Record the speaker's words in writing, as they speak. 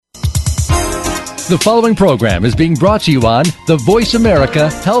The following program is being brought to you on the Voice America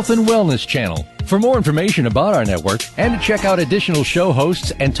Health and Wellness Channel. For more information about our network and to check out additional show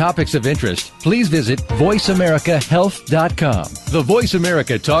hosts and topics of interest, please visit voiceamericahealth.com. The Voice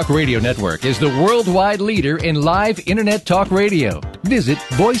America Talk Radio Network is the worldwide leader in live Internet talk radio. Visit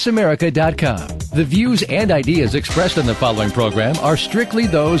voiceamerica.com. The views and ideas expressed on the following program are strictly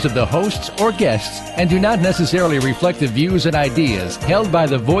those of the hosts or guests and do not necessarily reflect the views and ideas held by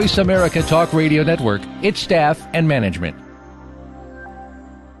the Voice America Talk Radio Network, its staff, and management.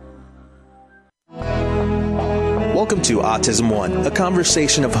 Welcome to Autism One, a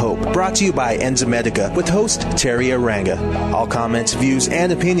conversation of hope, brought to you by Enzymedica with host Terry Aranga. All comments, views,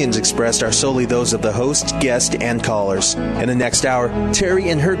 and opinions expressed are solely those of the host, guest, and callers. In the next hour, Terry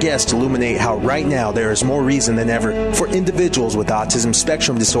and her guest illuminate how right now there is more reason than ever for individuals with autism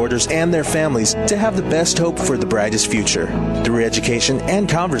spectrum disorders and their families to have the best hope for the brightest future. Through education and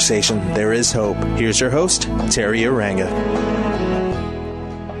conversation, there is hope. Here's your host, Terry Aranga.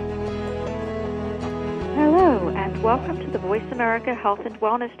 Welcome to the Voice America Health and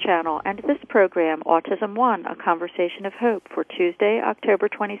Wellness Channel and this program, Autism One, a conversation of hope, for Tuesday, October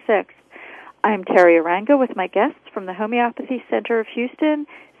 26th. I'm Terry Aranga with my guests from the Homeopathy Center of Houston,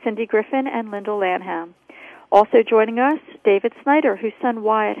 Cindy Griffin and Lindyl Lanham. Also joining us, David Snyder, whose son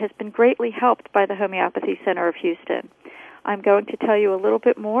Wyatt has been greatly helped by the Homeopathy Center of Houston. I'm going to tell you a little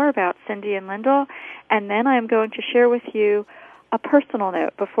bit more about Cindy and Lindyl, and then I'm going to share with you a personal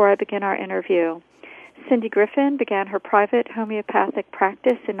note before I begin our interview. Cindy Griffin began her private homeopathic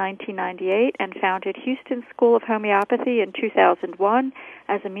practice in 1998 and founded Houston School of Homeopathy in 2001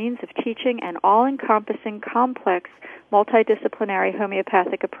 as a means of teaching an all-encompassing, complex, multidisciplinary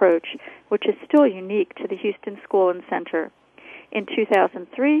homeopathic approach, which is still unique to the Houston School and Center. In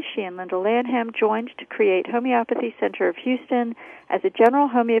 2003, she and Lindyl Lanham joined to create Homeopathy Center of Houston as a general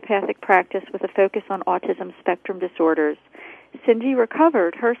homeopathic practice with a focus on autism spectrum disorders. Cindy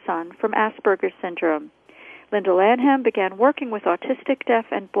recovered her son from Asperger's syndrome. Lindyl Lanham began working with autistic, deaf,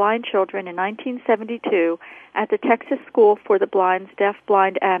 and blind children in 1972 at the Texas School for the Blind's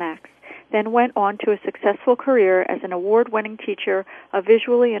Deaf-Blind Annex, then went on to a successful career as an award-winning teacher of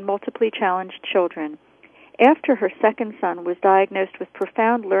visually and multiply challenged children. After her second son was diagnosed with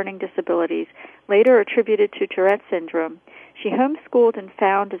profound learning disabilities, later attributed to Tourette syndrome, she homeschooled and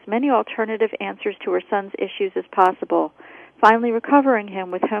found as many alternative answers to her son's issues as possible, finally recovering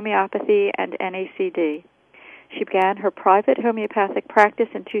him with homeopathy and NACD. She began her private homeopathic practice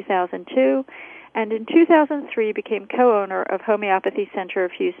in 2002, and in 2003 became co-owner of Homeopathy Center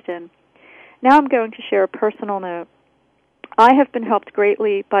of Houston. Now I'm going to share a personal note. I have been helped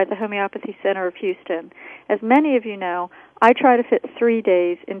greatly by the Homeopathy Center of Houston. As many of you know, I try to fit 3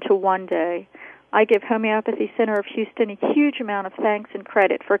 days into 1 day. I give Homeopathy Center of Houston a huge amount of thanks and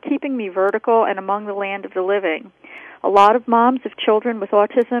credit for keeping me vertical and among the land of the living. A lot of moms of children with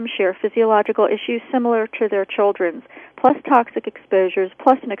autism share physiological issues similar to their children's, plus toxic exposures,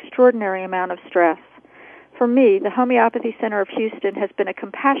 plus an extraordinary amount of stress. For me, the Homeopathy Center of Houston has been a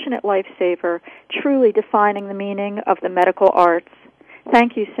compassionate lifesaver, truly defining the meaning of the medical arts.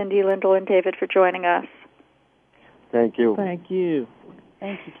 Thank you, Cindy, Lindyl, and David, for joining us. Thank you. Thank you.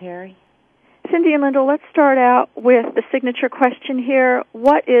 Thank you, Terry. Cindy and Lindyl, let's start out with the signature question here.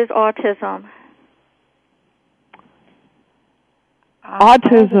 What is autism?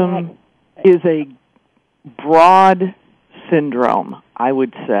 Autism is a broad syndrome, I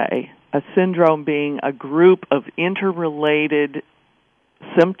would say. A syndrome being a group of interrelated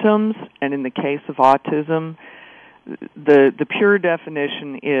symptoms, and in the case of autism, the pure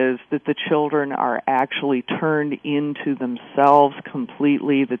definition is that the children are actually turned into themselves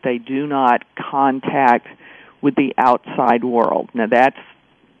completely, that they do not contact with the outside world. Now, that's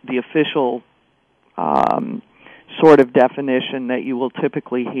the official sort of definition that you will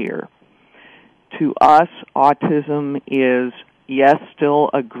typically hear. To us, autism is, yes, still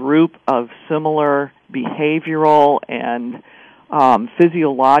a group of similar behavioral and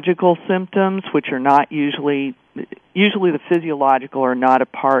physiological symptoms, which are not usually the physiological are not a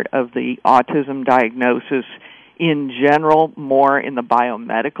part of the autism diagnosis in general, more in the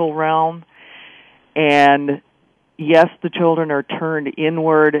biomedical realm. And yes, the children are turned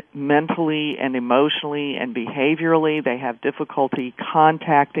inward mentally and emotionally and behaviorally. They have difficulty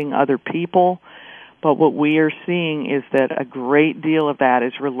contacting other people. But what we are seeing is that a great deal of that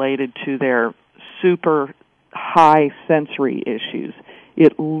is related to their super high sensory issues.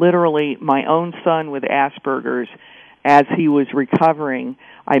 It literally, my own son with Asperger's, as he was recovering,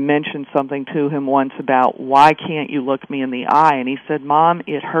 I mentioned something to him once about, why can't you look me in the eye? And he said, Mom,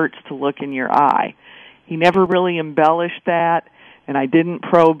 it hurts to look in your eye. He never really embellished that, and I didn't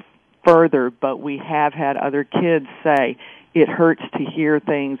probe further, but we have had other kids say, it hurts to hear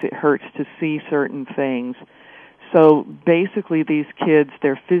things, it hurts to see certain things. So basically these kids,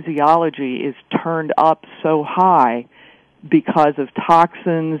 their physiology is turned up so high because of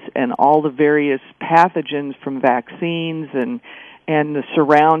toxins and all the various pathogens from vaccines and the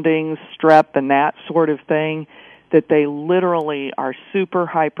surroundings, strep and that sort of thing, that they literally are super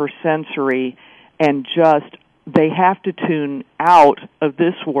hypersensory and just, they have to tune out of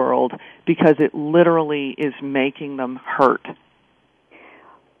this world because it literally is making them hurt.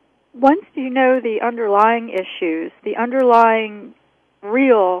 Once you know the underlying issues, the underlying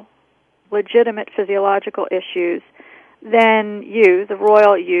real, legitimate physiological issues, then you, the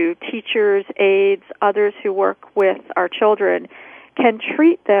royal you, teachers, aides, others who work with our children, can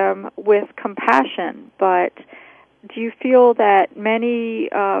treat them with compassion. But do you feel that many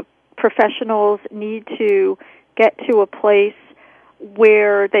professionals need to get to a place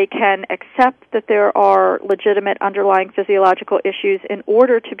where they can accept that there are legitimate underlying physiological issues in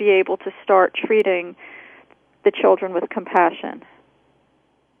order to be able to start treating the children with compassion?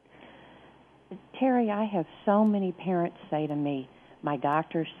 Terry, I have so many parents say to me, my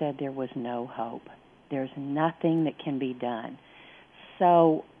doctor said there was no hope. There's nothing that can be done.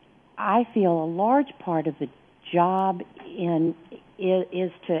 So I feel a large part of the job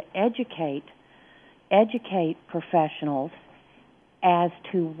is to educate professionals as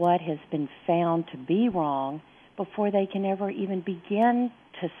to what has been found to be wrong before they can ever even begin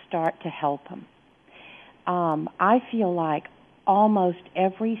to start to help them. I feel like almost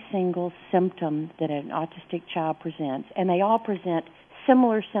every single symptom that an autistic child presents, and they all present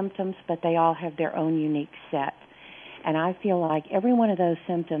similar symptoms, but they all have their own unique set. And I feel like every one of those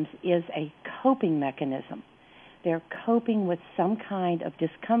symptoms is a coping mechanism. They're coping with some kind of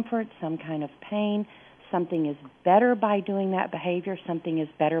discomfort, some kind of pain. Something is better by doing that behavior. Something is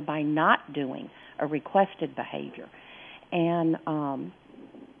better by not doing a requested behavior. And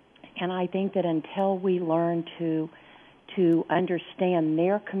I think that until we learn to understand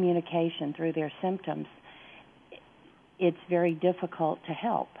their communication through their symptoms, it's very difficult to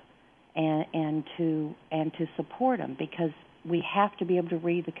help and to support them, because we have to be able to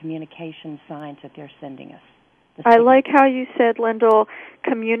read the communication signs that they're sending us. I like how you said, Lindyl,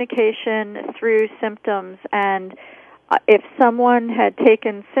 communication through symptoms. And if someone had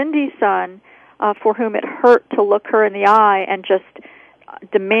taken Cindy's son, for whom it hurt to look her in the eye, and just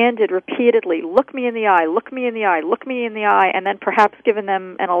demanded repeatedly, look me in the eye, look me in the eye, look me in the eye, and then perhaps given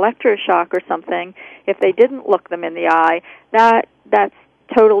them an electroshock or something, if they didn't look them in the eye, that's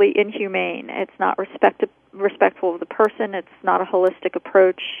totally inhumane. It's not respectful of the person. It's not a holistic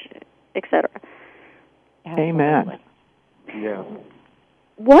approach, etc. Amen. Yeah.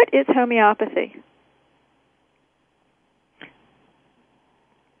 What is homeopathy?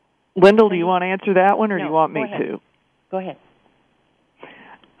 Lindyl, do you want to answer that one, or do you want me to? Go ahead.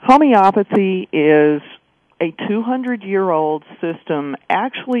 Homeopathy is a 200-year-old system,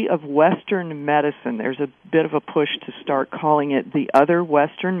 actually, of Western medicine. There's a bit of a push to start calling it the other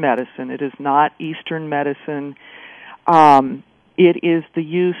Western medicine. It is not Eastern medicine. It is the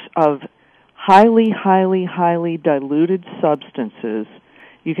use of highly, highly, highly diluted substances.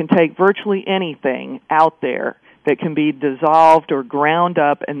 You can take virtually anything out there that can be dissolved or ground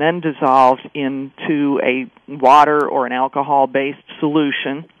up and then dissolved into a water or an alcohol-based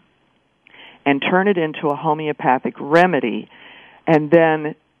solution and turn it into a homeopathic remedy. And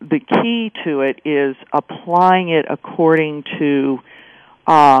then the key to it is applying it according to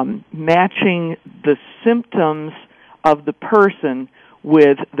matching the symptoms of the person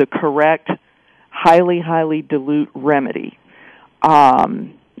with the correct highly, highly dilute remedy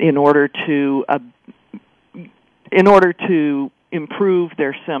in order to improve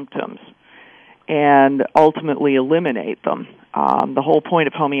their symptoms and ultimately eliminate them. The whole point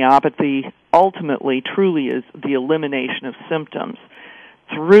of homeopathy ultimately truly is the elimination of symptoms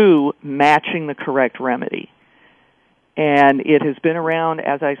through matching the correct remedy. And it has been around,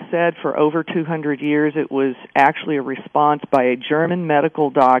 as I said, for over 200 years. It was actually a response by a German medical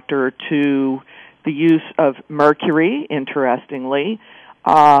doctor to the use of mercury, interestingly,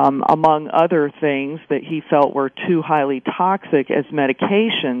 among other things that he felt were too highly toxic as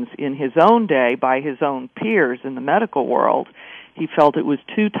medications in his own day by his own peers in the medical world. He felt it was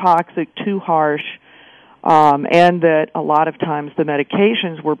too toxic, too harsh, and that a lot of times the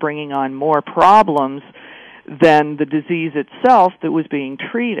medications were bringing on more problems than the disease itself that was being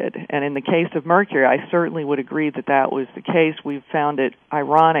treated. And in the case of mercury, I certainly would agree that that was the case. We've found it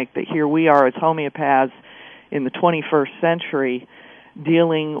ironic that here we are as homeopaths in the 21st century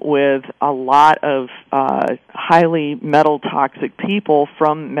dealing with a lot of highly metal toxic people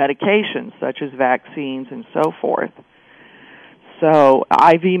from medications such as vaccines and so forth. So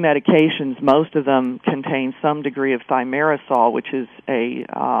IV medications, most of them contain some degree of thimerosal, which is a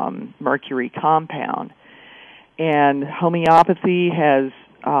mercury compound. And homeopathy has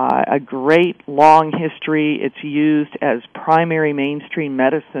a great long history. It's used as primary mainstream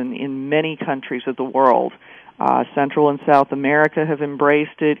medicine in many countries of the world. Central and South America have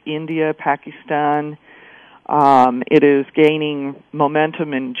embraced it, India, Pakistan. It is gaining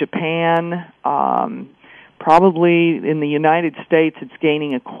momentum in Japan. Probably in the United States, it's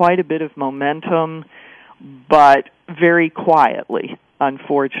gaining quite a bit of momentum, but very quietly,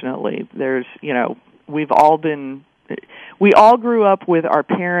 unfortunately. We all grew up with our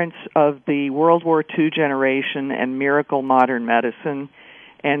parents of the World War II generation and miracle modern medicine,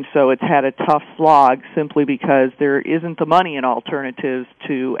 and so it's had a tough slog simply because there isn't the money in alternatives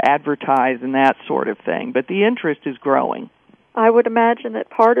to advertise and that sort of thing. But the interest is growing. I would imagine that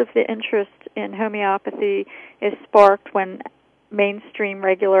part of the interest in homeopathy is sparked when mainstream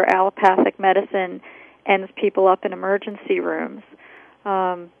regular allopathic medicine ends people up in emergency rooms.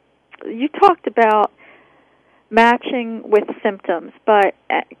 You talked about matching with symptoms, but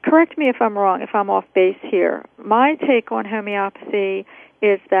correct me if I'm wrong, if I'm off base here. My take on homeopathy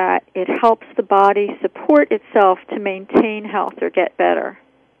is that it helps the body support itself to maintain health or get better.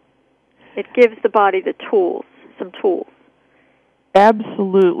 It gives the body the tools, some tools.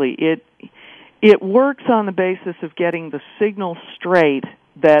 Absolutely. It works on the basis of getting the signals straight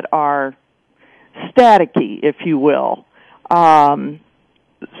that are staticky, if you will.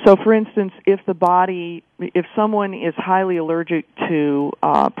 So, for instance, if someone is highly allergic to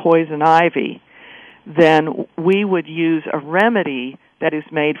poison ivy, then we would use a remedy that is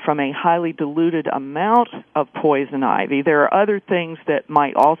made from a highly diluted amount of poison ivy. There are other things that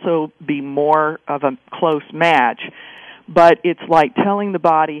might also be more of a close match, but it's like telling the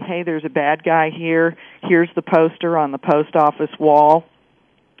body, hey, there's a bad guy here, here's the poster on the post office wall,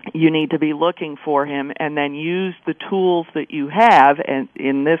 you need to be looking for him, and then use the tools that you have, and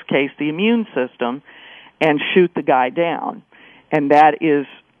in this case the immune system, and shoot the guy down. And that is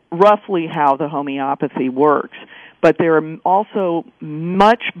roughly how the homeopathy works. But there are also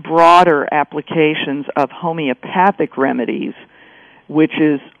much broader applications of homeopathic remedies, which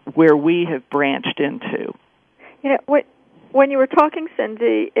is where we have branched into. When you were talking,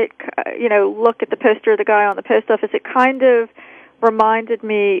 Cindy, look at the poster of the guy on the post office, it kind of reminded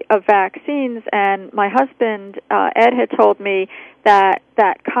me of vaccines, and my husband, Ed, had told me that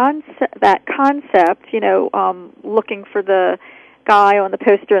concept, looking for the guy on the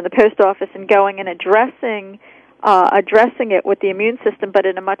poster in the post office and going and addressing it with the immune system, but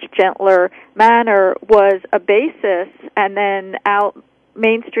in a much gentler manner, was a basis, and then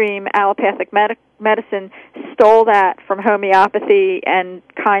mainstream allopathic medicine stole that from homeopathy and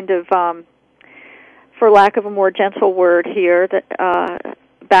kind of, for lack of a more gentle word here, that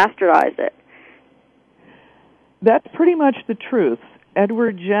bastardized it. That's pretty much the truth.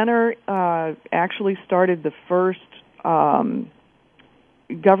 Edward Jenner actually started the first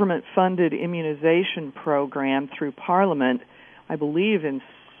government-funded immunization program through Parliament, I believe in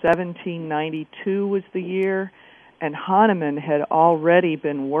 1792 was the year, and Hahnemann had already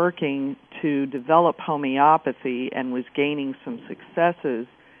been working to develop homeopathy and was gaining some successes,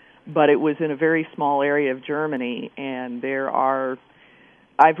 but it was in a very small area of Germany, and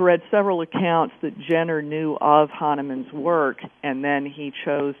I've read several accounts that Jenner knew of Hahnemann's work, and then he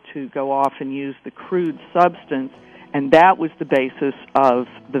chose to go off and use the crude substance, and that was the basis of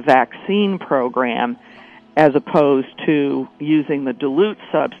the vaccine program, as opposed to using the dilute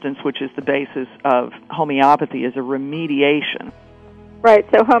substance, which is the basis of homeopathy as a remediation. Right,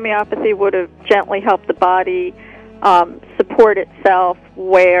 so homeopathy would have gently helped the body support itself,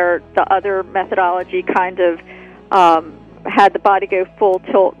 where the other methodology kind of had the body go full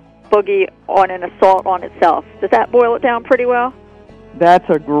tilt boogie on an assault on itself. Does that boil it down pretty well? That's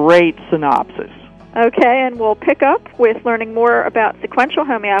a great synopsis. Okay, and we'll pick up with learning more about sequential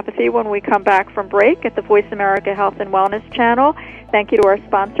homeopathy when we come back from break at the Voice America Health and Wellness channel. Thank you to our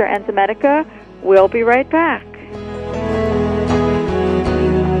sponsor, Enzymedica. We'll be right back.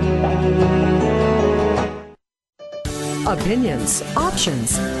 Opinions,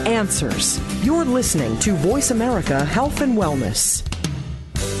 options, answers. You're listening to Voice America Health and Wellness.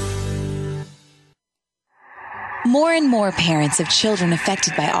 More and more parents of children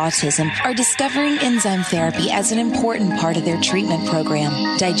affected by autism are discovering enzyme therapy as an important part of their treatment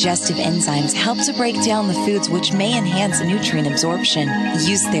program. Digestive enzymes help to break down the foods which may enhance nutrient absorption.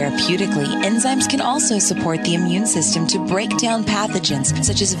 Used therapeutically, enzymes can also support the immune system to break down pathogens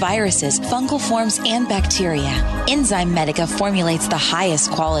such as viruses, fungal forms, and bacteria. Enzyme Medica formulates the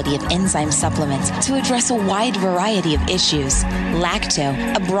highest quality of enzyme supplements to address a wide variety of issues.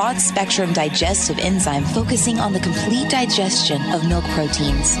 Lacto, a broad-spectrum digestive enzyme focusing on the complete digestion of milk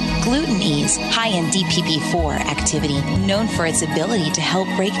proteins. Gluten Ease, high in DPP4 activity, known for its ability to help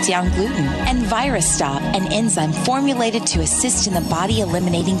break down gluten. And Virus Stop, an enzyme formulated to assist in the body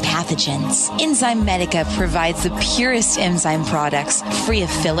eliminating pathogens. Enzyme Medica provides the purest enzyme products, free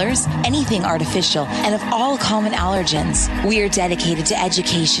of fillers, anything artificial, and of all common allergens. We are dedicated to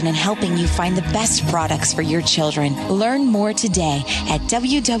education and helping you find the best products for your children. Learn more today at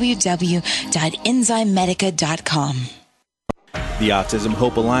www.enzymemedica.com. The Autism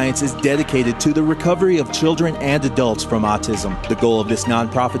Hope Alliance is dedicated to the recovery of children and adults from autism. The goal of this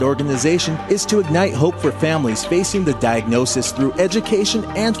nonprofit organization is to ignite hope for families facing the diagnosis through education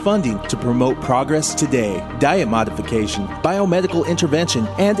and funding to promote progress today. Diet modification, biomedical intervention,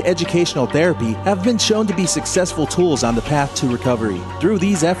 and educational therapy have been shown to be successful tools on the path to recovery. Through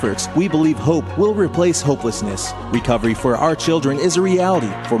these efforts, we believe hope will replace hopelessness. Recovery for our children is a reality.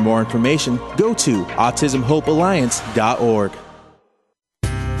 For more information, go to autismhopealliance.org.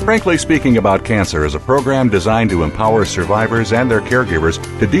 Frankly Speaking About Cancer is a program designed to empower survivors and their caregivers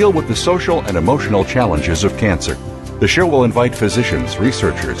to deal with the social and emotional challenges of cancer. The show will invite physicians,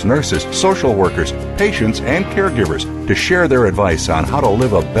 researchers, nurses, social workers, patients, and caregivers to share their advice on how to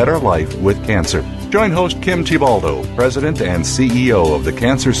live a better life with cancer. Join host Kim Tibaldo, President and CEO of the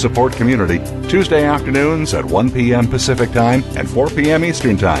Cancer Support Community, Tuesday afternoons at 1 p.m. Pacific Time and 4 p.m.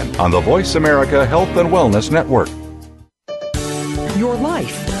 Eastern Time on the Voice America Health and Wellness Network. Your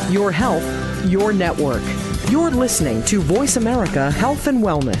life, your health, your network. You're listening to Voice America Health and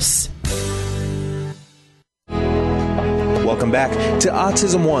Wellness. Welcome back to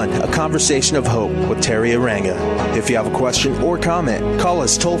Autism One, a conversation of hope with Terry Aranga. If you have a question or comment, call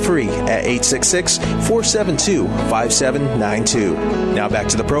us toll-free at 866-472-5792. Now back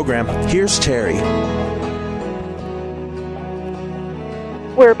to the program. Here's Terry.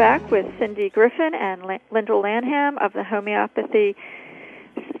 We're back with Cindy Griffin and Lindyl Lanham of the Homeopathy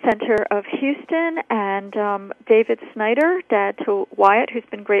Center of Houston and David Snyder, dad to Wyatt, who's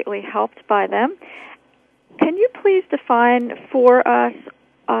been greatly helped by them. Can you please define for us,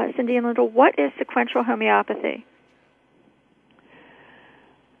 Cindy and Lindyl, what is sequential homeopathy?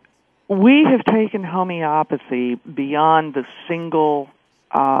 We have taken homeopathy beyond the single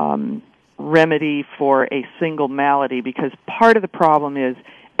remedy for a single malady, because part of the problem is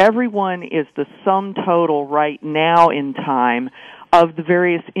everyone is the sum total right now in time of the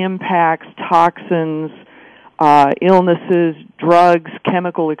various impacts, toxins, illnesses, drugs,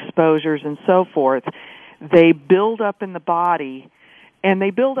 chemical exposures, and so forth. They build up in the body, and they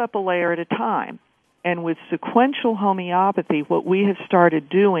build up a layer at a time. And with sequential homeopathy, what we have started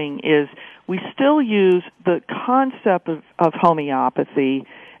doing is we still use the concept of homeopathy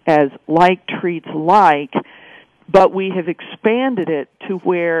as like treats like, but we have expanded it to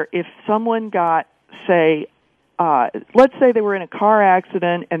where if someone got, say, let's say they were in a car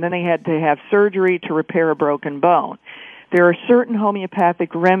accident and then they had to have surgery to repair a broken bone. There are certain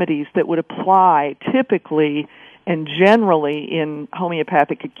homeopathic remedies that would apply typically and generally in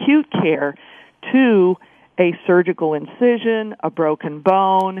homeopathic acute care to a surgical incision, a broken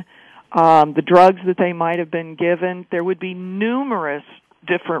bone, the drugs that they might have been given. There would be numerous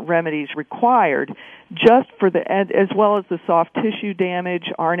different remedies required just for as well as the soft tissue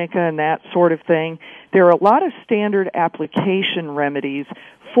damage, arnica, and that sort of thing. There are a lot of standard application remedies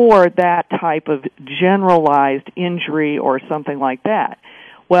for that type of generalized injury or something like that.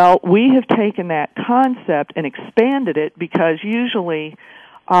 Well, we have taken that concept and expanded it because usually,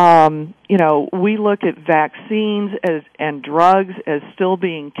 we look at vaccines and drugs as still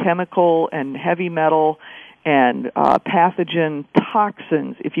being chemical and heavy metal and pathogen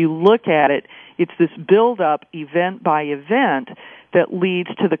toxins. If you look at it, it's this build-up event by event that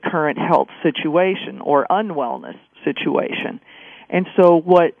leads to the current health situation or unwellness situation. And so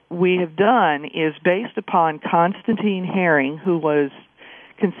what we have done is based upon Constantine Hering, who was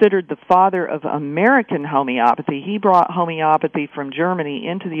considered the father of American homeopathy. He brought homeopathy from Germany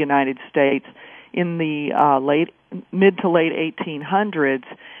into the United States in the mid to late 1800s.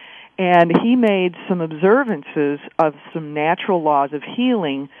 And he made some observances of some natural laws of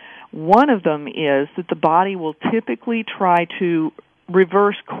healing. One of them is that the body will typically try to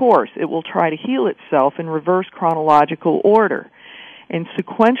reverse course. It will try to heal itself in reverse chronological order. In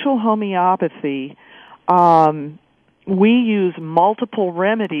sequential homeopathy, we use multiple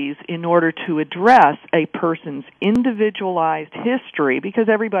remedies in order to address a person's individualized history, because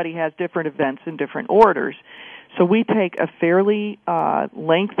everybody has different events in different orders. So we take a fairly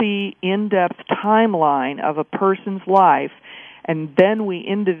lengthy, in-depth timeline of a person's life, and then we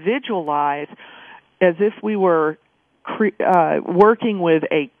individualize as if we were working with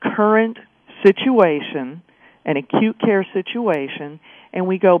a current situation, an acute care situation, and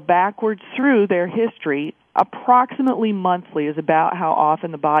we go backwards through their history. Approximately monthly is about how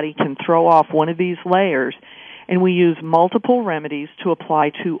often the body can throw off one of these layers, and we use multiple remedies to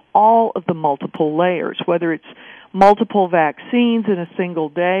apply to all of the multiple layers, whether it's multiple vaccines in a single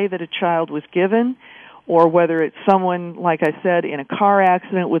day that a child was given, or whether it's someone, like I said, in a car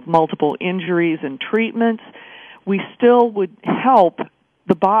accident with multiple injuries and treatments. We still would help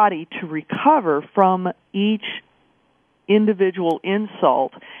the body to recover from each individual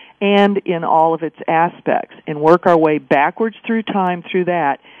insult and in all of its aspects, and work our way backwards through time through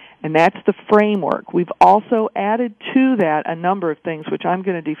that. And that's the framework. We've also added to that a number of things, which I'm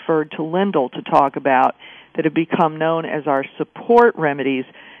going to defer to Lindyl to talk about, that have become known as our support remedies.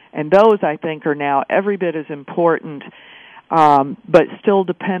 And those, I think, are now every bit as important, but still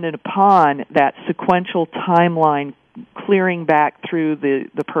dependent upon that sequential timeline clearing back through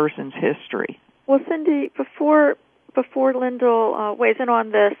the person's history. Well, Cindy, before Lindyl weighs in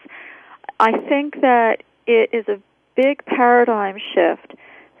on this, I think that it is a big paradigm shift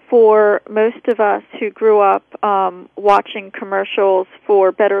for most of us who grew up watching commercials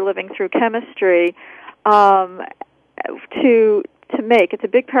for Better Living Through Chemistry to make. It's a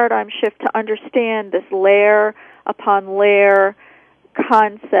big paradigm shift to understand this layer upon layer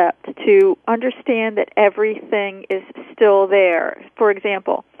concept, to understand that everything is still there. For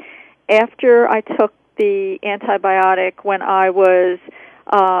example, after I took the antibiotic when I was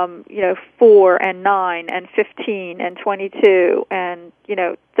 4 and 9 and 15 and 22 and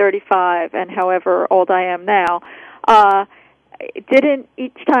 35 and however old I am now,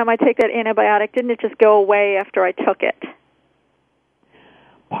 each time I take that antibiotic, didn't it just go away after I took it?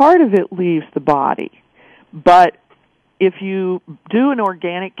 Part of it leaves the body, but if you do an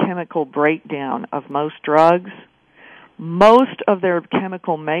organic chemical breakdown of most drugs, most of their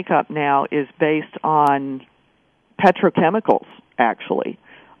chemical makeup now is based on petrochemicals, actually.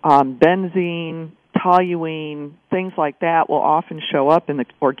 Benzene, toluene, things like that will often show up in the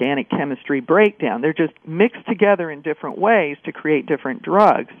organic chemistry breakdown. They're just mixed together in different ways to create different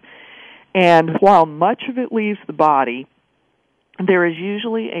drugs. And while much of it leaves the body, there is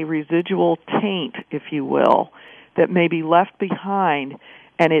usually a residual taint, if you will, that may be left behind,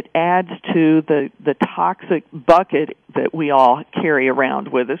 and it adds to the toxic bucket that we all carry around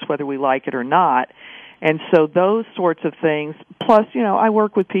with us, whether we like it or not. And so those sorts of things, plus, I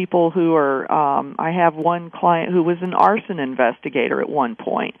work with people who are, I have one client who was an arson investigator at one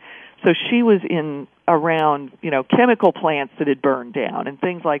point. So she was around, chemical plants that had burned down and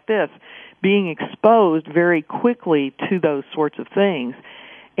things like this, being exposed very quickly to those sorts of things.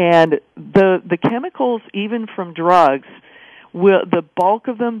 And the chemicals, even from drugs, the bulk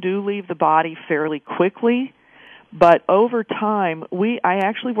of them do leave the body fairly quickly. But over time, I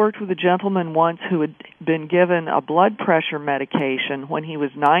actually worked with a gentleman once who had been given a blood pressure medication when he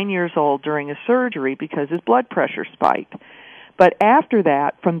was 9 years old during a surgery because his blood pressure spiked. But after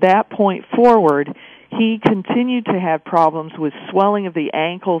that, from that point forward, he continued to have problems with swelling of the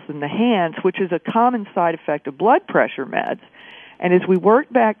ankles and the hands, which is a common side effect of blood pressure meds. And as we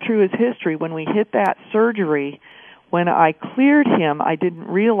worked back through his history, when we hit that surgery, when I cleared him, I didn't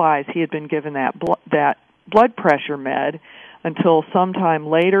realize he had been given that blood pressure med until sometime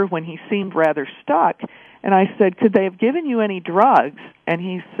later when he seemed rather stuck. And I said, could they have given you any drugs? And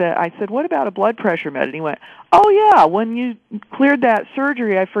I said, what about a blood pressure med? And he went, oh yeah, when you cleared that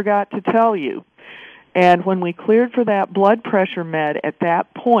surgery, I forgot to tell you. And when we cleared for that blood pressure med, at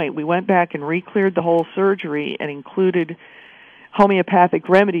that point, we went back and re-cleared the whole surgery and included homeopathic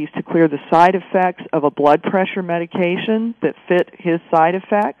remedies to clear the side effects of a blood pressure medication that fit his side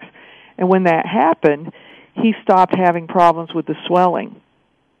effects. And when that happened, he stopped having problems with the swelling.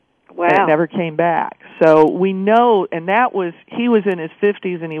 Wow. And it never came back. So we know, and he was in his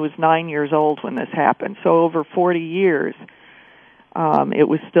 50s and he was 9 years old when this happened. So over 40 years, it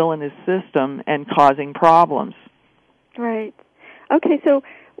was still in his system and causing problems. Right. Okay, so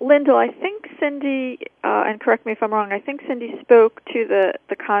Lindyl, I think Cindy, and correct me if I'm wrong, I think Cindy spoke to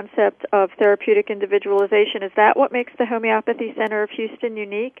the concept of therapeutic individualization. Is that what makes the Homeopathy Center of Houston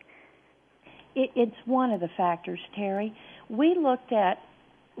unique? It's one of the factors, Terry.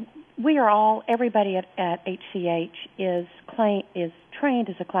 Everybody at HCH is trained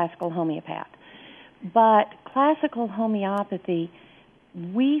as a classical homeopath. But classical homeopathy,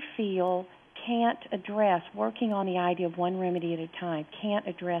 we feel, can't address, working on the idea of one remedy at a time, can't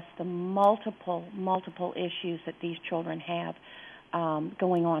address the multiple issues that these children have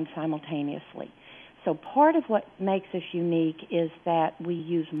going on simultaneously. So part of what makes us unique is that we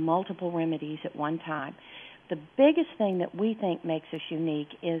use multiple remedies at one time. The biggest thing that we think makes us unique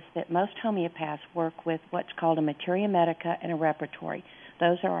is that most homeopaths work with what's called a materia medica and a repertory.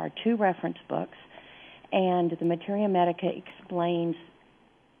 Those are our two reference books, and the materia medica explains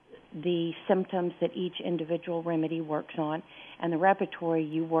the symptoms that each individual remedy works on, and the repertory,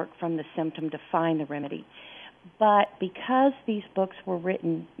 you work from the symptom to find the remedy. But because these books were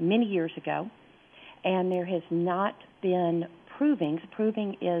written many years ago, and there has not been proving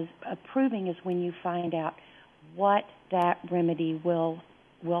is when you find out what that remedy will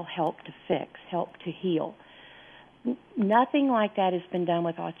help to fix, help to heal. Nothing like that has been done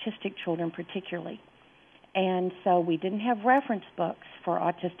with autistic children particularly. And so we didn't have reference books for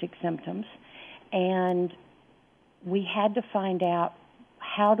autistic symptoms, and we had to find out,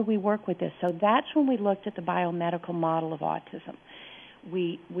 how do we work with this? So that's when we looked at the biomedical model of autism.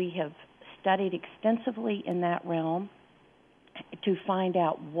 We have studied extensively in that realm to find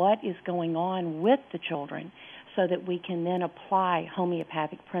out what is going on with the children so that we can then apply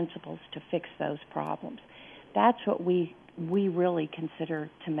homeopathic principles to fix those problems. That's what we really consider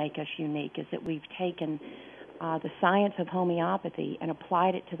to make us unique, is that we've taken the science of homeopathy and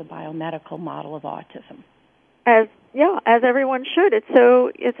applied it to the biomedical model of autism. As everyone should. It's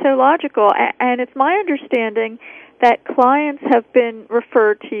so logical, and it's my understanding that clients have been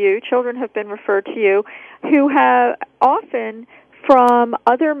referred to you, children have been referred to you, who have often from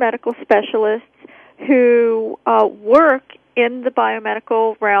other medical specialists who work in the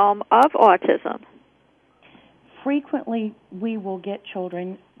biomedical realm of autism. Frequently, we will get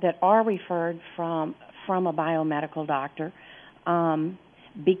children that are referred from a biomedical doctor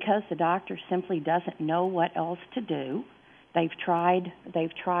because the doctor simply doesn't know what else to do. They've tried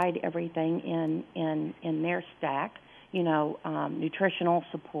everything in their stack, nutritional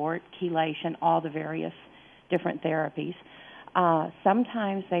support, chelation, all the various different therapies.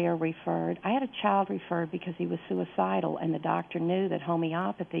 Sometimes they are referred. I had a child referred because he was suicidal, and the doctor knew that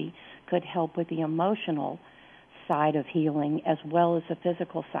homeopathy could help with the emotional side of healing as well as the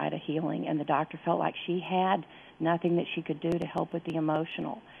physical side of healing, and the doctor felt like she had nothing that she could do to help with the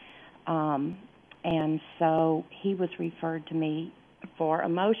emotional. And so he was referred to me for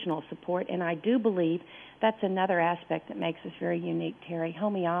emotional support, and I do believe that's another aspect that makes us very unique, Terry.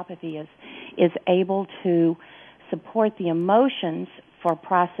 Homeopathy is able to support the emotions for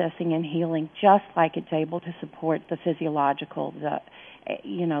processing and healing just like it's able to support the physiological, the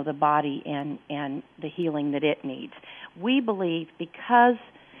body and the healing that it needs. We believe, because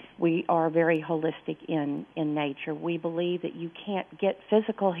we are very holistic in nature, we believe that you can't get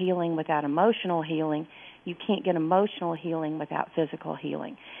physical healing without emotional healing. You can't get emotional healing without physical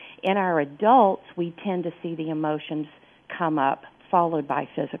healing. In our adults, we tend to see the emotions come up, followed by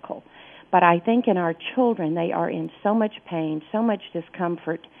physical. But I think in our children, they are in so much pain, so much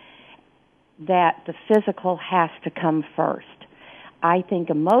discomfort, that the physical has to come first. I think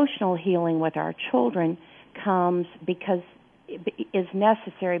emotional healing with our children is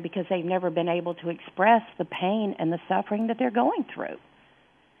necessary because they've never been able to express the pain and the suffering that they're going through.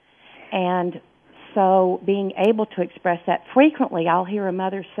 And so being able to express that, frequently I'll hear a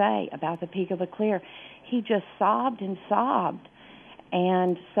mother say about the peak of a clear, he just sobbed and sobbed.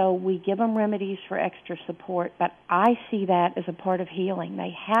 And so we give them remedies for extra support, but I see that as a part of healing.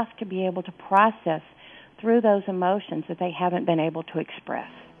 They have to be able to process through those emotions that they haven't been able to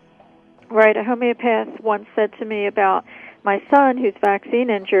express. Right. A homeopath once said to me about my son who's vaccine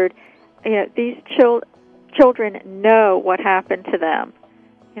injured, these children know what happened to them.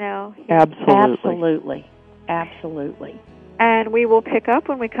 Absolutely. And we will pick up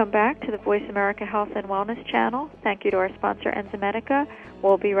when we come back to the Voice America Health and Wellness channel. Thank you to our sponsor, Enzymedica.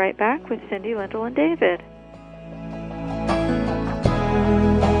 We'll be right back with Cindy, Lindyl, and David.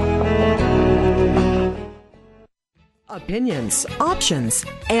 Opinions, options,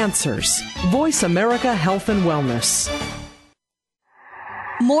 answers. Voice America Health and Wellness.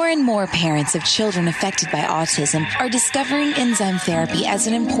 More and more parents of children affected by autism are discovering enzyme therapy as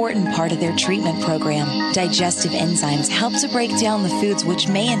an important part of their treatment program. Digestive enzymes help to break down the foods which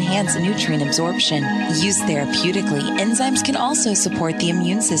may enhance nutrient absorption. Used therapeutically, enzymes can also support the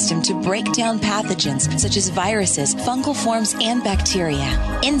immune system to break down pathogens such as viruses, fungal forms, and bacteria.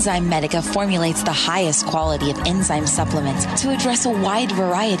 Enzyme Medica formulates the highest quality of enzyme supplements to address a wide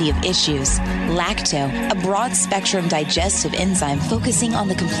variety of issues. Lacto, a broad-spectrum digestive enzyme focusing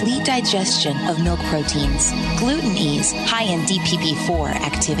on the complete digestion of milk proteins. Gluten Ease, high in DPP4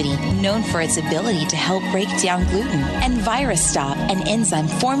 activity, known for its ability to help break down gluten. And Virus Stop, an enzyme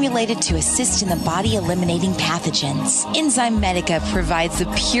formulated to assist in the body eliminating pathogens. Enzyme Medica provides the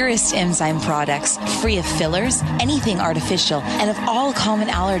purest enzyme products, free of fillers, anything artificial, and of all common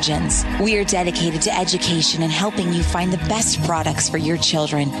allergens. We are dedicated to education and helping you find the best products for your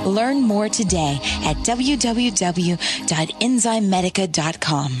children. Learn more today at www.enzymemedica.com.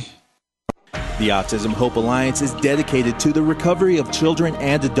 The Autism Hope Alliance is dedicated to the recovery of children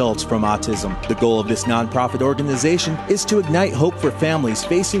and adults from autism. The goal of this nonprofit organization is to ignite hope for families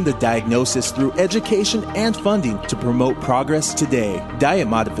facing the diagnosis through education and funding to promote progress today. Diet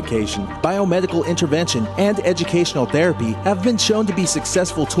modification, biomedical intervention, and educational therapy have been shown to be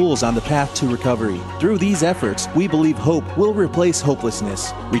successful tools on the path to recovery. Through these efforts, we believe hope will replace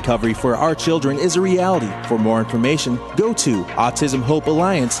hopelessness. Recovery for our children is a reality. For more information, go to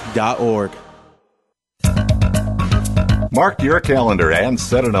autismhopealliance.org. Mark your calendar and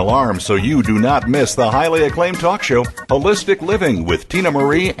set an alarm so you do not miss the highly acclaimed talk show, Holistic Living with Tina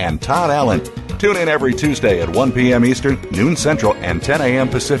Marie and Todd Allen. Tune in every Tuesday at 1 p.m. Eastern, noon Central, and 10 a.m.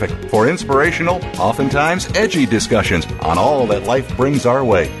 Pacific for inspirational, oftentimes edgy discussions on all that life brings our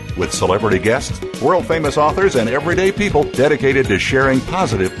way, with celebrity guests, world-famous authors, and everyday people dedicated to sharing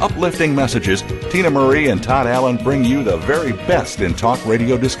positive, uplifting messages. Tina Marie and Todd Allen bring you the very best in talk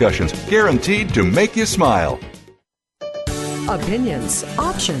radio discussions, guaranteed to make you smile. Opinions,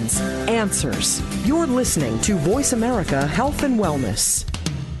 options, answers. You're listening to Voice America Health and Wellness.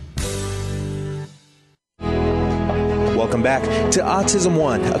 Welcome back to Autism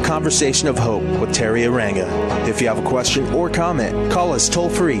One, a conversation of hope with Terry Aranga. If you have a question or comment, call us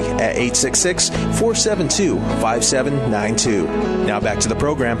toll-free at 866-472-5792. Now back to the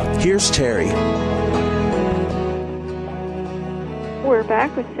program. Here's Terry. We're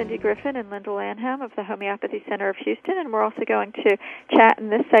back with Cindy Griffin and Lindyl Lanham of the Homeopathy Center of Houston, and we're also going to chat in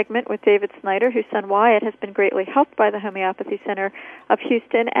this segment with David Snyder, whose son Wyatt has been greatly helped by the Homeopathy Center of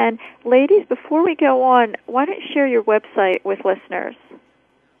Houston. And ladies, before we go on, why don't you share your website with listeners?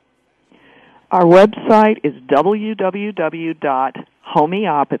 Our website is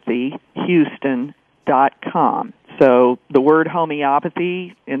www.homeopathyhouston.com. So the word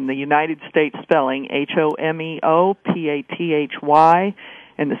homeopathy in the United States spelling, HOMEOPATHY,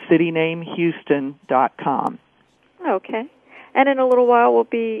 and the city name, Houston.com. Okay. And in a little while we'll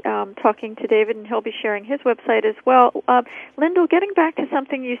be talking to David, and he'll be sharing his website as well. Lindyl, getting back to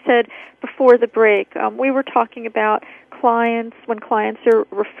something you said before the break, we were talking about clients, when clients are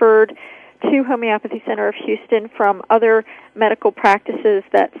referred to Homeopathy Center of Houston from other medical practices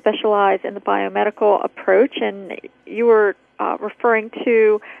that specialize in the biomedical approach, and you were referring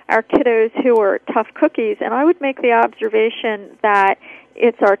to our kiddos who are tough cookies, and I would make the observation that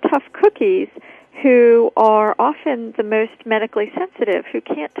it's our tough cookies who are often the most medically sensitive, who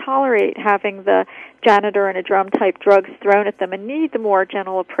can't tolerate having the janitor and a drum type drugs thrown at them and need the more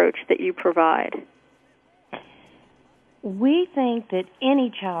gentle approach that you provide. We think that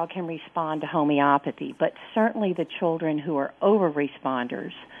any child can respond to homeopathy, but certainly the children who are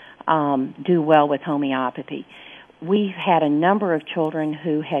over-responders do well with homeopathy. We've had a number of children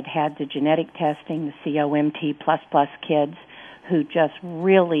who had the genetic testing, the COMT++ kids, who just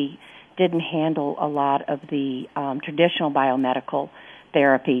really didn't handle a lot of the traditional biomedical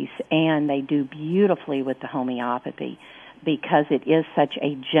therapies, and they do beautifully with the homeopathy because it is such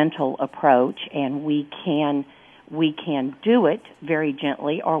a gentle approach, and we can do it very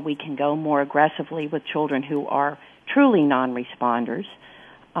gently, or we can go more aggressively with children who are truly non-responders.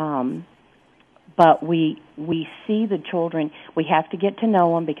 But we see the children, we have to get to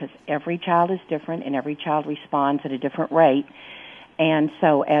know them because every child is different and every child responds at a different rate. And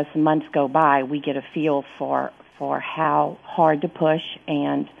so as the months go by, we get a feel for how hard to push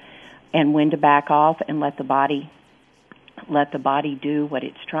and when to back off and let the body do what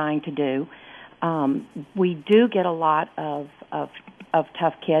it's trying to do. We do get a lot of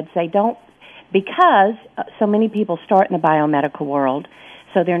tough kids. They don't, because so many people start in the biomedical world,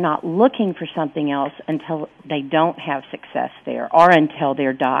 so they're not looking for something else until they don't have success there or until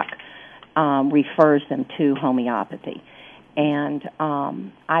their doc refers them to homeopathy. And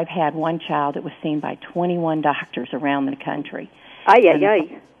I've had one child that was seen by 21 doctors around the country. Ay, ay,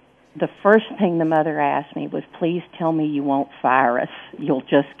 ay. The first thing the mother asked me was, please tell me you won't fire us. You'll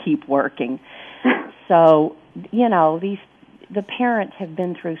just keep working. So, you know, the parents have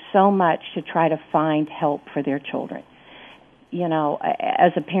been through so much to try to find help for their children. You know,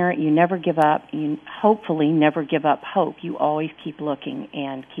 as a parent, you never give up. You hopefully never give up hope. You always keep looking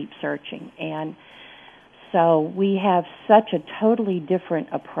and keep searching. And so we have such a totally different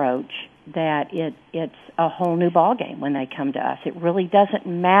approach that it's a whole new ballgame when they come to us. It really doesn't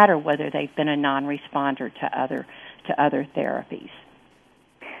matter whether they've been a non-responder to other therapies.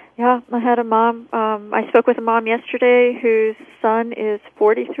 Yeah, I had a mom. I spoke with a mom yesterday whose son is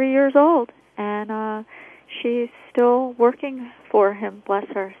 43 years old, and she's still working for him. Bless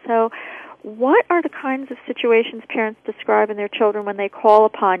her. So, what are the kinds of situations parents describe in their children when they call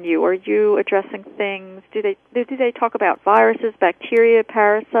upon you? Are you addressing things? Do they talk about viruses, bacteria,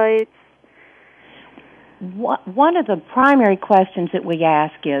 parasites? One of the primary questions that we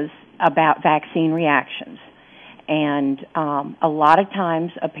ask is about vaccine reactions. And a lot of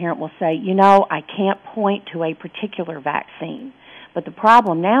times a parent will say, you know, I can't point to a particular vaccine. But the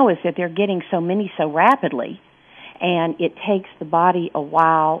problem now is that they're getting so many so rapidly, and it takes the body a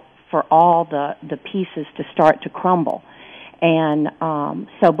while for all the pieces to start to crumble. And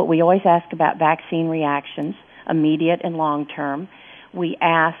but we always ask about vaccine reactions, immediate and long-term. We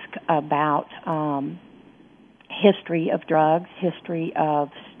ask about history of drugs, history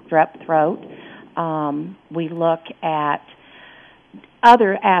of strep throat. We look at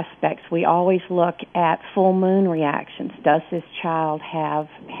other aspects. We always look at full moon reactions. Does this child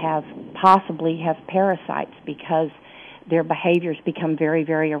possibly have parasites because their behaviors become very,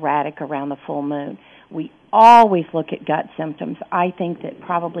 very erratic around the full moon? We always look at gut symptoms. I think that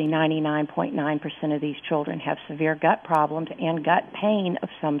probably 99.9% of these children have severe gut problems and gut pain of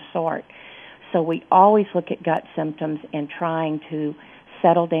some sort. So we always look at gut symptoms and trying to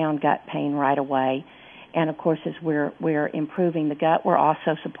settle down gut pain right away. And of course, as we're improving the gut, we're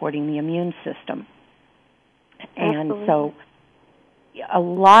also supporting the immune system. And Absolutely. so a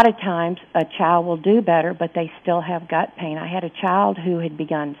lot of times a child will do better, but they still have gut pain. I had a child who had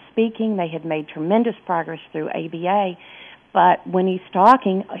begun speaking. They had made tremendous progress through ABA, but when he's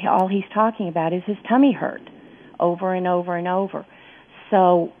talking, all he's talking about is his tummy hurt over and over and over.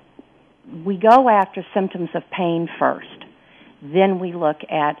 So we go after symptoms of pain first. Then we look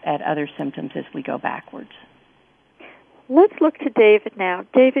at other symptoms as we go backwards. Let's look to David now.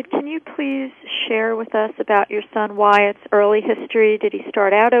 David, can you please share with us about your son Wyatt's early history? Did he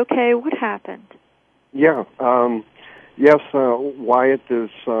start out okay? What happened? Yeah. Yes, Wyatt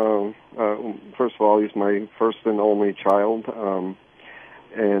is, first of all, he's my first and only child,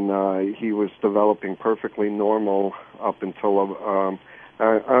 and he was developing perfectly normal up until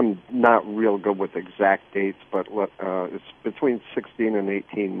I'm not real good with exact dates, but it's between 16 and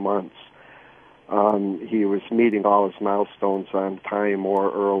 18 months. He was meeting all his milestones on time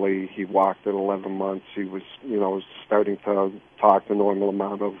or early. He walked at 11 months. He was, starting to talk the normal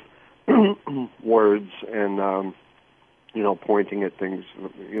amount of words and, pointing at things.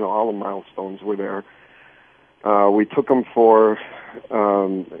 All the milestones were there. We took him for,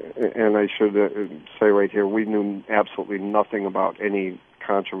 and I should say right here, we knew absolutely nothing about any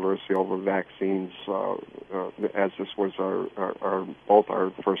controversy over vaccines, as this was both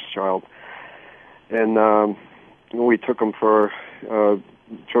our first child. And we took him for a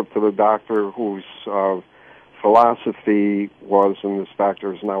trip to the doctor whose philosophy was, and this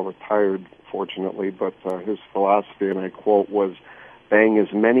doctor is now retired, fortunately, but his philosophy, and I quote, was, bang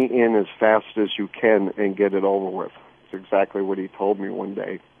as many in as fast as you can and get it over with. It's exactly what he told me one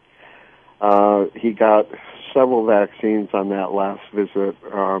day. He got several vaccines on that last visit,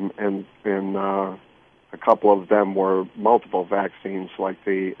 and a couple of them were multiple vaccines like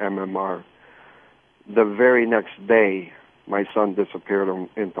the MMR. The very next day, my son disappeared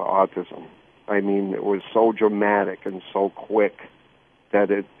into autism. I mean, it was so dramatic and so quick that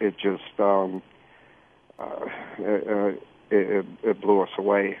it just it blew us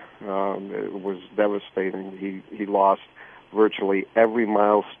away. It was devastating. He lost virtually every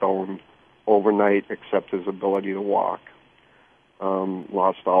milestone overnight except his ability to walk.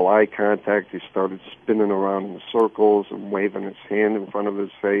 Lost all eye contact. He started spinning around in circles and waving his hand in front of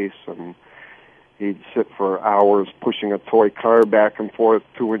his face, and he'd sit for hours pushing a toy car back and forth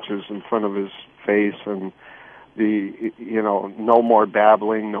 2 inches in front of his face, and no more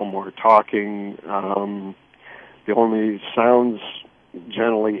babbling, no more talking. The only sounds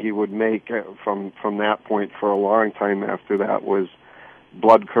generally he would make from that point for a long time after that was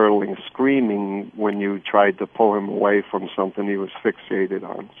blood-curdling screaming when you tried to pull him away from something he was fixated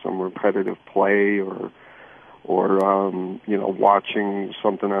on, some repetitive play or watching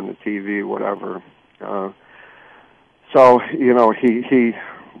something on the TV, whatever. So he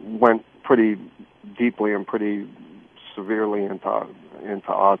went pretty deeply and pretty severely into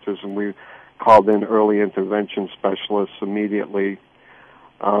autism. We called in early intervention specialists immediately,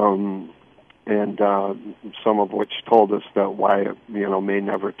 and some of which told us that Wyatt, may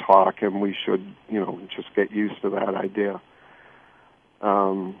never talk, and we should, just get used to that idea.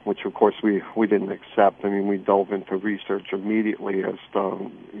 Which of course we didn't accept. I mean, we dove into research immediately as to,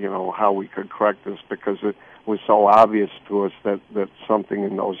 how we could correct this, because it was so obvious to us that something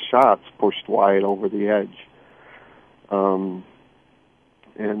in those shots pushed Wyatt over the edge.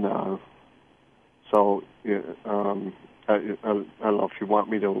 So I don't know if you want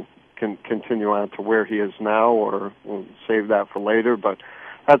me to continue on to where he is now, or we'll save that for later, but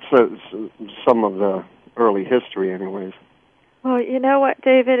that's some of the early history anyways. Well, you know what,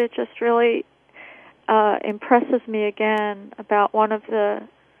 David? It just really impresses me again about one of the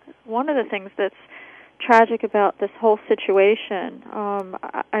things that's tragic about this whole situation.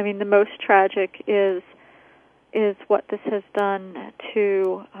 I mean, the most tragic is what this has done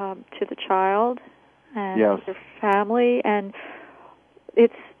to the child and yes. their family, and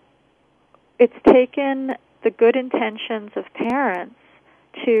it's taken the good intentions of parents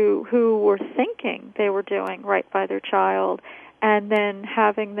who were thinking they were doing right by their child, and then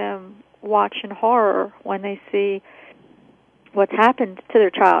having them watch in horror when they see what's happened to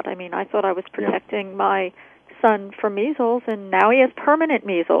their child. I mean, I thought I was protecting my son from measles, and now he has permanent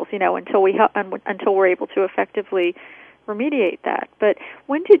measles, until we're able to effectively remediate that. But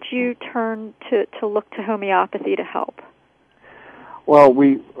when did you turn to look to homeopathy to help? Well,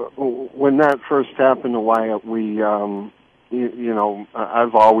 when that first happened to Wyatt,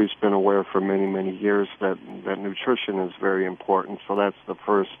 I've always been aware for many, many years that nutrition is very important. So that's the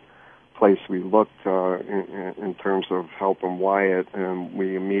first place we looked in terms of helping Wyatt, and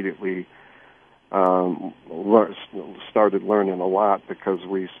we immediately started learning a lot, because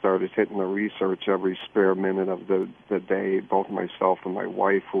we started hitting the research every spare minute of the day. Both myself and my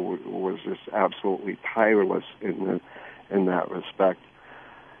wife, who was just absolutely tireless in that respect.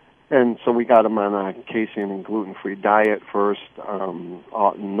 And so we got him on a casein and gluten-free diet first,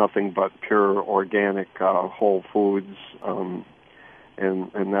 nothing but pure organic whole foods, and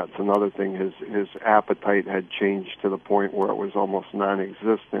that's another thing. His appetite had changed to the point where it was almost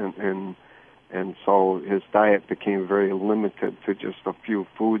non-existent, and so his diet became very limited to just a few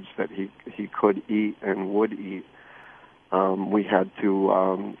foods that he could eat and would eat. We had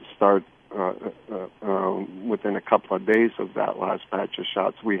to start. Within a couple of days of that last batch of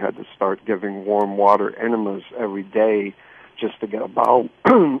shots, we had to start giving warm water enemas every day just to get a bowel,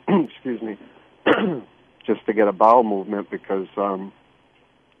 excuse me, just to get a bowel movement, because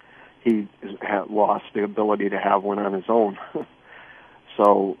he had lost the ability to have one on his own.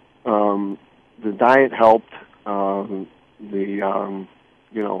 So the diet helped, whole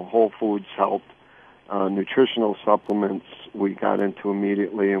foods helped. Nutritional supplements we got into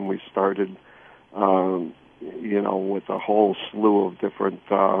immediately, and we started, with a whole slew of different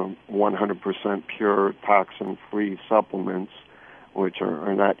 100% pure toxin-free supplements, which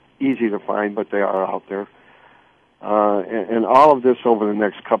are not easy to find, but they are out there. And all of this over the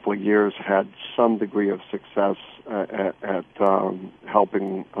next couple of years had some degree of success at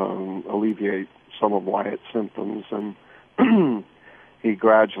helping alleviate some of Wyatt's symptoms, and he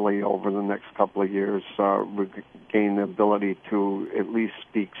gradually, over the next couple of years, regained the ability to at least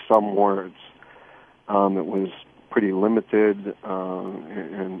speak some words. It was pretty limited,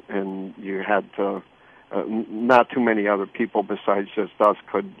 and you had to, not too many other people besides just us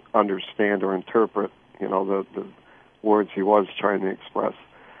could understand or interpret, the words he was trying to express.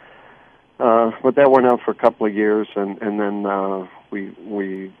 But that went on for a couple of years, and then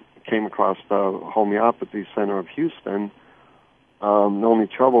we came across the Homeopathy Center of Houston. The only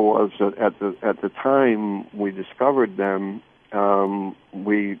trouble was that at the time we discovered them,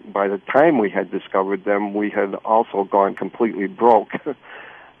 by the time we had discovered them, we had also gone completely broke.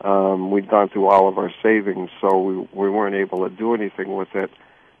 We'd gone through all of our savings, so we weren't able to do anything with it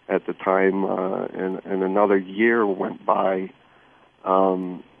at the time. And another year went by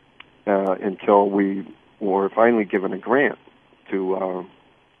until we were finally given a grant to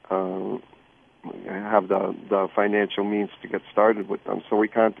have the financial means to get started with them. So we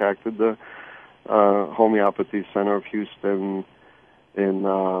contacted the Homeopathy Center of Houston in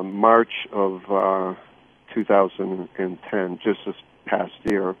March of 2010, just this past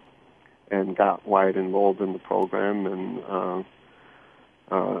year, and got Wyatt enrolled in the program, and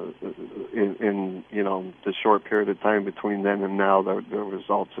in the short period of time between then and now, the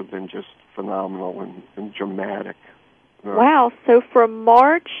results have been just phenomenal and dramatic. Wow! So from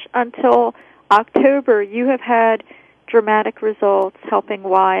March until October, you have had dramatic results helping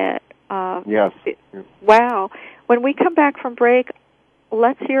Wyatt. Yes. Wow! When we come back from break,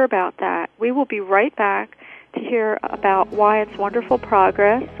 let's hear about that. We will be right back to hear about Wyatt's wonderful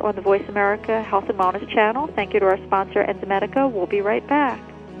progress on the Voice America Health and Wellness channel. Thank you to our sponsor, Enzymedica. We'll be right back.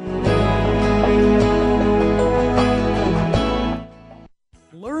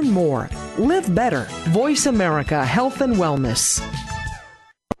 Learn more. Live better. Voice America Health and Wellness.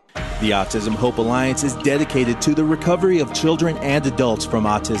 The Autism Hope Alliance is dedicated to the recovery of children and adults from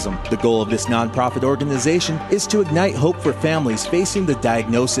autism. The goal of this nonprofit organization is to ignite hope for families facing the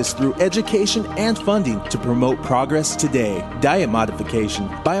diagnosis through education and funding to promote progress today. Diet modification,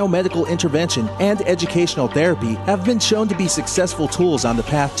 biomedical intervention, and educational therapy have been shown to be successful tools on the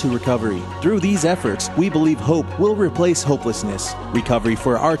path to recovery. Through these efforts, we believe hope will replace hopelessness. Recovery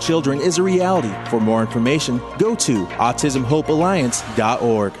for our children is a reality. For more information, go to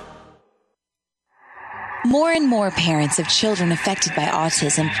autismhopealliance.org. More and more parents of children affected by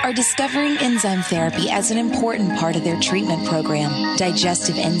autism are discovering enzyme therapy as an important part of their treatment program.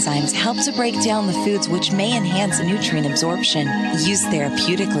 Digestive enzymes help to break down the foods which may enhance nutrient absorption. Used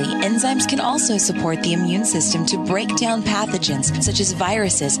therapeutically, enzymes can also support the immune system to break down pathogens such as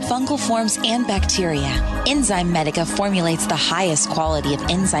viruses, fungal forms, and bacteria. Enzymedica formulates the highest quality of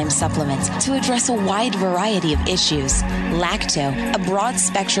enzyme supplements to address a wide variety of issues. Lacto, a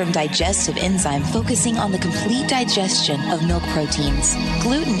broad-spectrum digestive enzyme focusing on the complete digestion of milk proteins.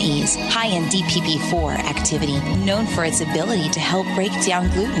 Gluten Ease, high in DPP4 activity, known for its ability to help break down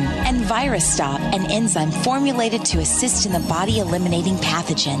gluten. And Virus Stop, an enzyme formulated to assist in the body eliminating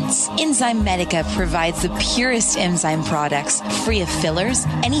pathogens. Enzymedica provides the purest enzyme products, free of fillers,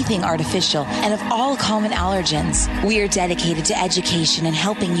 anything artificial, and of all common allergens. We are dedicated to education and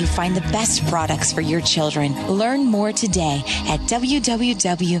helping you find the best products for your children. Learn more today at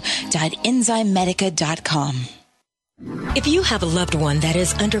www.enzymedica.com. If you have a loved one that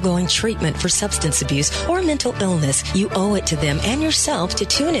is undergoing treatment for substance abuse or mental illness, you owe it to them and yourself to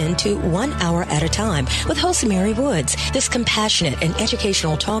tune in to 1 Hour at a Time with host Mary Woods. This compassionate and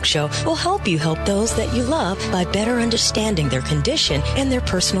educational talk show will help you help those that you love by better understanding their condition and their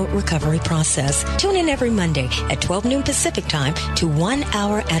personal recovery process. Tune in every Monday at 12 noon Pacific Time to 1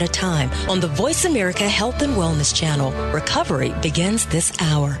 Hour at a Time on the Voice America Health and Wellness channel. Recovery begins this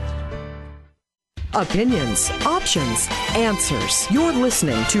hour. Opinions, options, answers. You're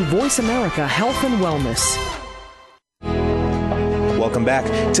listening to Voice America Health and Wellness. Welcome back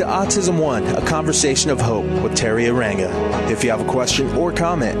to Autism One, a conversation of hope with Terry Aranga. If you have a question or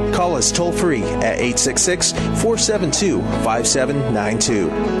comment, call us toll-free at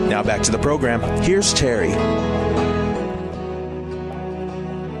 866-472-5792. Now back to the program. Here's Terry.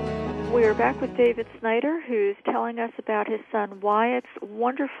 We're back with David Snyder, who's telling us about his son Wyatt's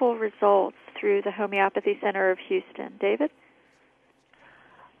wonderful results through the Homeopathy Center of Houston. David?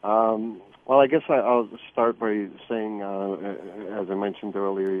 Well, I guess I'll start by saying, as I mentioned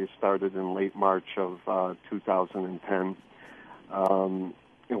earlier, he started in late March of 2010.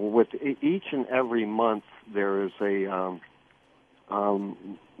 With each and every month, there is a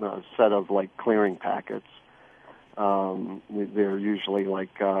set of clearing packets. They're usually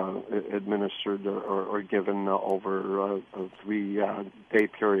administered or given over a 3-day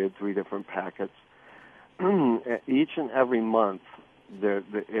period, 3 different packets. Each and every month,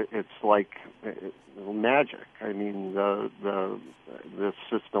 it's like magic. I mean, the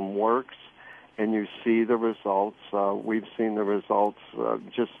system works, and you see the results. We've seen the results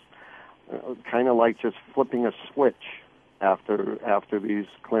just kind of like just flipping a switch after these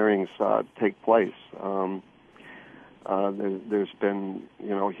clearings take place. There's been,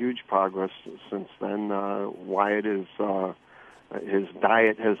 huge progress since then. Wyatt is, his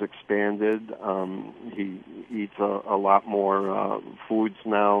diet has expanded. He eats a lot more foods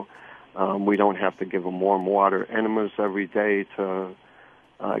now. We don't have to give him warm water enemas every day to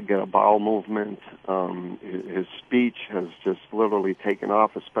get a bowel movement. His speech has just literally taken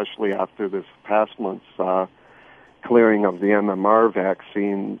off, especially after this past month's clearing of the MMR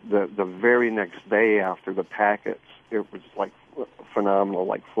vaccine. The very next day after the packets, it was phenomenal,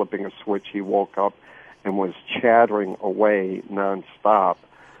 like flipping a switch. He woke up and was chattering away nonstop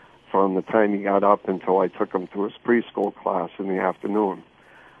from the time he got up until I took him to his preschool class in the afternoon.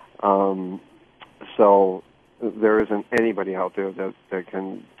 So there isn't anybody out there that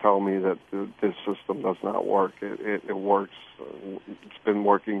can tell me that this system does not work. It works. It's been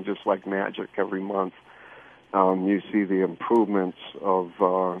working just like magic every month you see the improvements of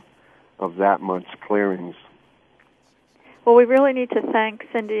that month's clearings. Well, we really need to thank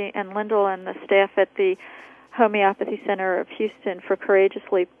Cindy and Lindyl and the staff at the Homeopathy Center of Houston for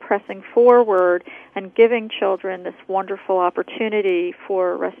courageously pressing forward and giving children this wonderful opportunity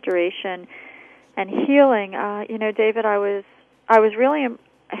for restoration and healing. David, I was really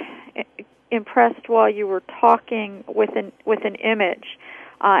impressed while you were talking with an image,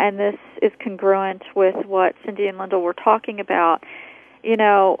 and this is congruent with what Cindy and Lindyl were talking about.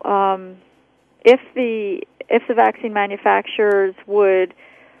 If the vaccine manufacturers would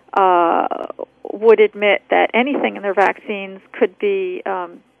admit that anything in their vaccines could be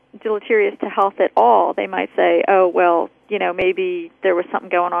deleterious to health at all, they might say, oh, well, maybe there was something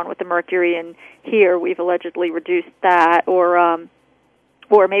going on with the mercury, and here we've allegedly reduced that, or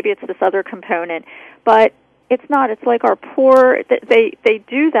maybe it's this other component. But it's not. It's like our poor, they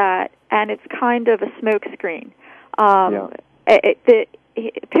do that, and it's kind of a smokescreen.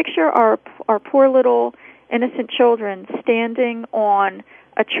 Picture our poor little innocent children standing on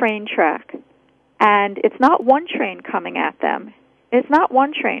a train track, and it's not one train coming at them. It's not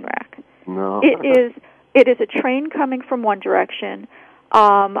one train wreck. No. It is a train coming from one direction,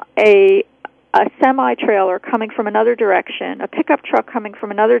 a semi-trailer coming from another direction, a pickup truck coming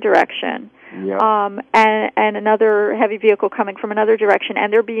from another direction, and another heavy vehicle coming from another direction,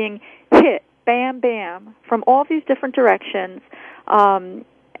 and they're being hit, bam, bam, from all these different directions.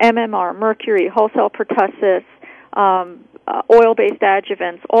 MMR, mercury, wholesale pertussis, oil-based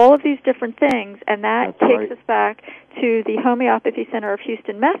adjuvants, all of these different things, and that takes us back to the Homeopathy Center of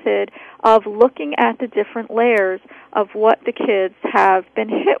Houston method of looking at the different layers of what the kids have been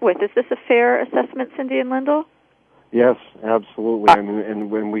hit with. Is this a fair assessment, Cindy and Lindyl? Yes, absolutely, and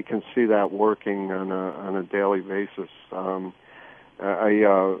when we can see that working on a daily basis.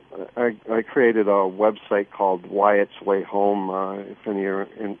 I created a website called Wyatt's Way Home. If any of your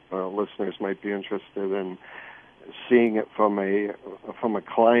listeners might be interested in seeing it from a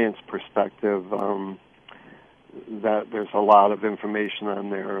client's perspective, that there's a lot of information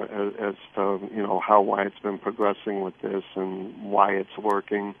on there as to how Wyatt's been progressing with this and why it's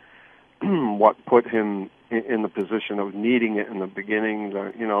working, what put him in the position of needing it in the beginning.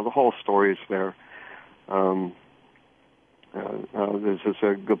 The whole story is there. Is this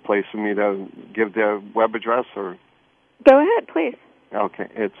a good place for me to give the web address, or? Go ahead, please. Okay,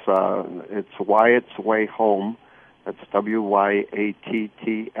 it's Wyatt's Way Home. That's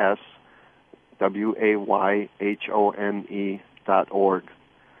WYATTSWAYHOME.org.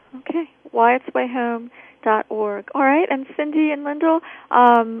 Okay, WyattsWayHome.org. All right, and Cindy and Lindyl,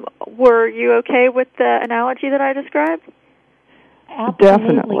 were you okay with the analogy that I described?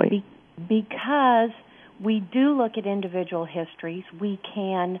 Definitely. Because we do look at individual histories. We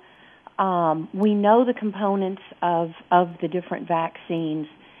know the components of the different vaccines.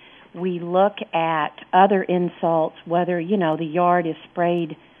 We look at other insults, whether, the yard is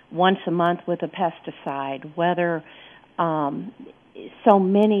sprayed once a month with a pesticide, whether so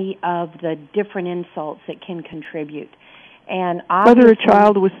many of the different insults that can contribute. And whether a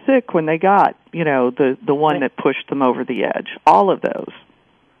child was sick when they got, the one that pushed them over the edge, all of those.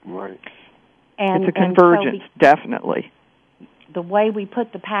 Right. It's a convergence, definitely. The way we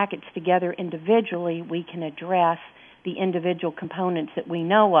put the packets together individually, we can address the individual components that we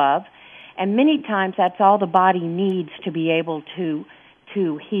know of, and many times that's all the body needs to be able to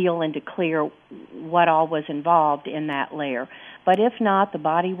heal and to clear what all was involved in that layer. But if not, the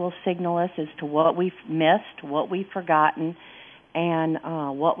body will signal us as to what we've missed, what we've forgotten, and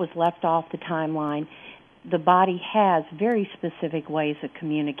what was left off the timeline. The body has very specific ways of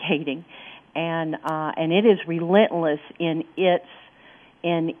communicating, and it is relentless in its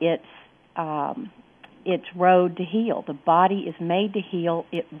road to heal. The body is made to heal.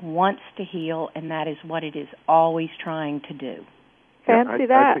 It wants to heal, and that is what it is always trying to do. Fancy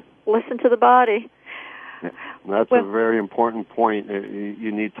that. Listen to the body. That's a very important point.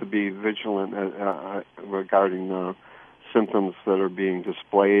 You need to be vigilant regarding the symptoms that are being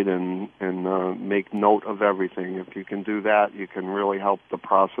displayed and make note of everything. If you can do that, you can really help the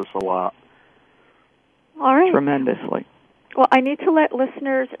process a lot. All right. Tremendously. Well, I need to let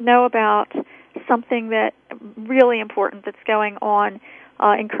listeners know about something that really important that's going on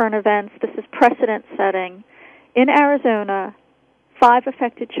in current events. This is precedent setting. In Arizona, 5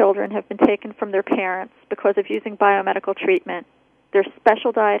 affected children have been taken from their parents because of using biomedical treatment. Their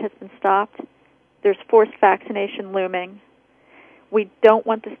special diet has been stopped. There's forced vaccination looming. We don't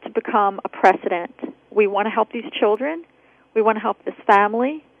want this to become a precedent. We want to help these children. We want to help this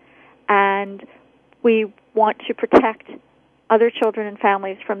family. And we want to protect other children and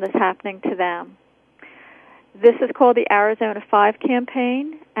families from this happening to them. This is called the Arizona 5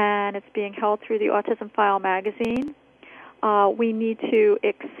 campaign, and it's being held through the Autism File magazine. We need to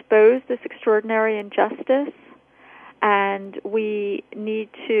expose this extraordinary injustice, and we need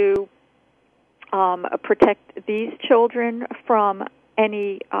to protect these children from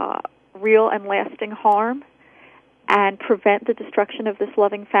any real and lasting harm, and prevent the destruction of this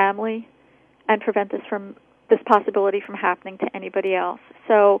loving family, and prevent this possibility from happening to anybody else.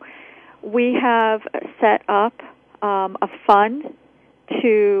 So we have set up a fund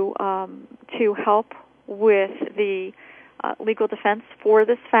to help with the legal defense for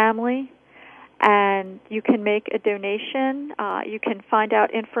this family, and you can make a donation. You can find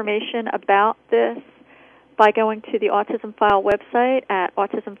out information about this by going to the Autism File website at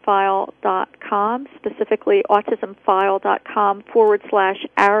autismfile.com, specifically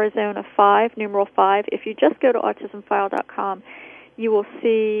autismfile.com/Arizona5, numeral 5. If you just go to autismfile.com, you will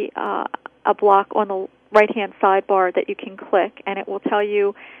see a block on the right-hand sidebar that you can click, and it will tell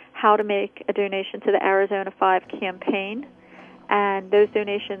you how to make a donation to the Arizona 5 campaign. And those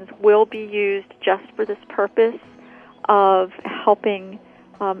donations will be used just for this purpose of helping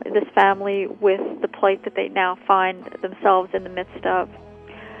this family with the plight that they now find themselves in the midst of.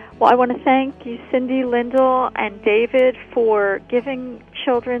 Well, I want to thank you, Cindy, Lindyl, and David, for giving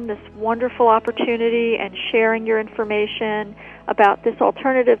children this wonderful opportunity and sharing your information about this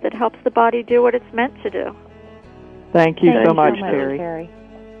alternative that helps the body do what it's meant to do. Thank you so much, Terry.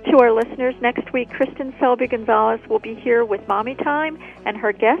 To our listeners, next week, Kristen Selby-Gonzalez will be here with Mommy Time, and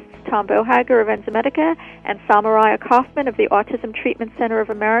her guests, Tom Bohager of Enzymedica and Samaraya Kaufman of the Autism Treatment Center of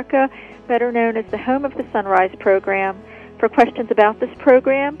America, better known as the Home of the Sunrise program. For questions about this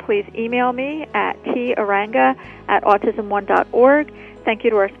program, please email me at taranga@autism1.org. Thank you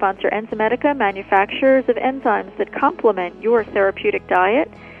to our sponsor, Enzymedica, manufacturers of enzymes that complement your therapeutic diet.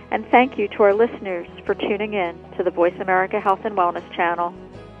 And thank you to our listeners for tuning in to the Voice America Health and Wellness channel.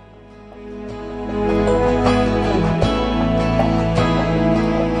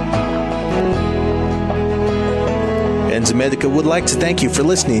 Enzymedica would like to thank you for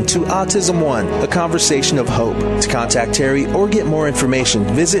listening to Autism One, a conversation of hope. To contact Terry or get more information,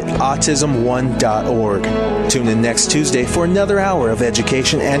 visit autism1.org. Tune in next Tuesday for another hour of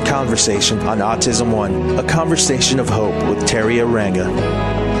education and conversation on Autism One, a conversation of hope with Terry Aranga.